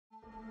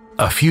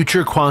A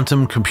future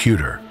quantum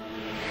computer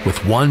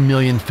with 1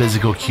 million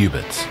physical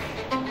qubits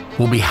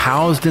will be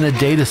housed in a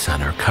data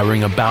center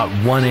covering about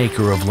 1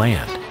 acre of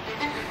land.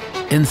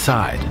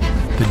 Inside,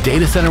 the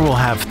data center will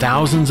have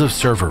thousands of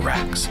server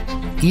racks,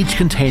 each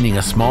containing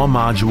a small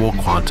modular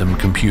quantum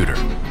computer.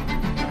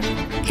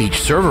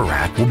 Each server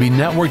rack will be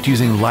networked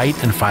using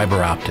light and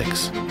fiber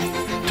optics.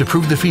 To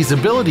prove the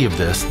feasibility of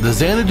this, the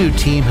Xanadu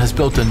team has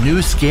built a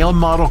new scale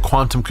model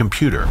quantum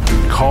computer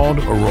called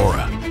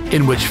Aurora,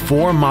 in which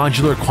 4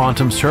 modular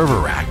quantum server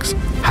racks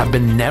have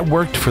been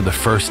networked for the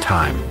first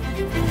time.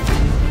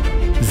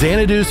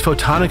 Xanadu's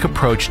photonic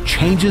approach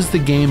changes the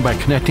game by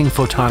connecting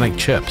photonic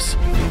chips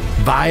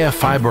via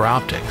fiber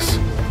optics,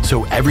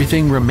 so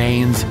everything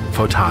remains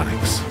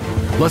photonics.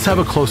 Let's have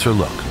a closer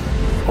look.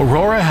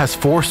 Aurora has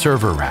 4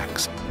 server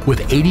racks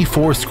with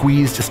 84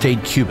 squeezed state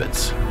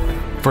qubits,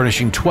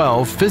 furnishing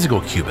 12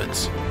 physical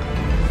qubits.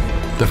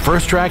 The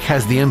first rack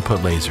has the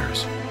input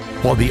lasers,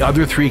 while the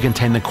other 3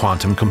 contain the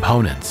quantum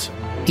components.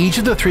 Each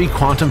of the 3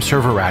 quantum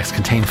server racks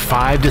contain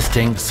 5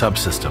 distinct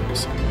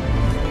subsystems.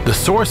 The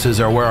sources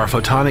are where our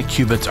photonic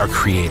qubits are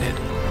created.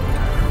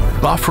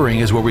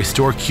 Buffering is where we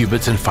store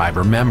qubits in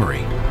fiber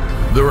memory.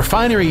 The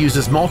refinery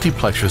uses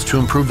multiplexers to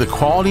improve the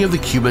quality of the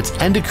qubits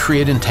and to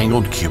create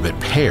entangled qubit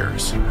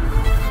pairs.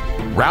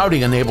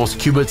 Routing enables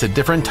qubits at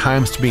different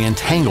times to be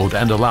entangled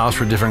and allows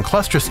for different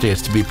cluster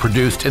states to be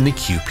produced in the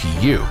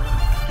QPU.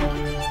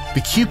 The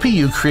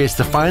QPU creates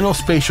the final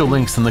spatial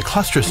links in the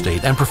cluster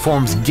state and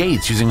performs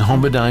gates using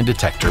homodine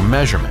detector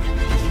measurement.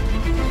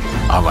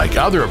 Unlike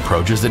other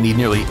approaches that need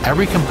nearly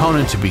every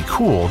component to be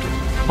cooled,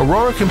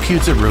 Aurora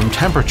computes at room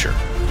temperature,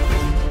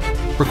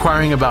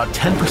 requiring about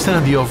 10%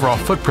 of the overall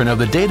footprint of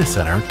the data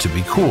center to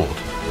be cooled.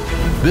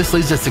 This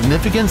leads to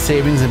significant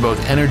savings in both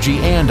energy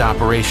and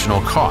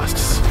operational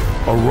costs.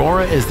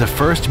 Aurora is the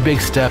first big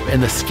step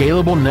in the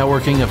scalable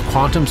networking of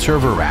quantum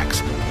server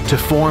racks to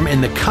form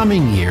in the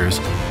coming years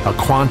a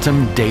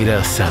quantum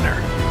data center.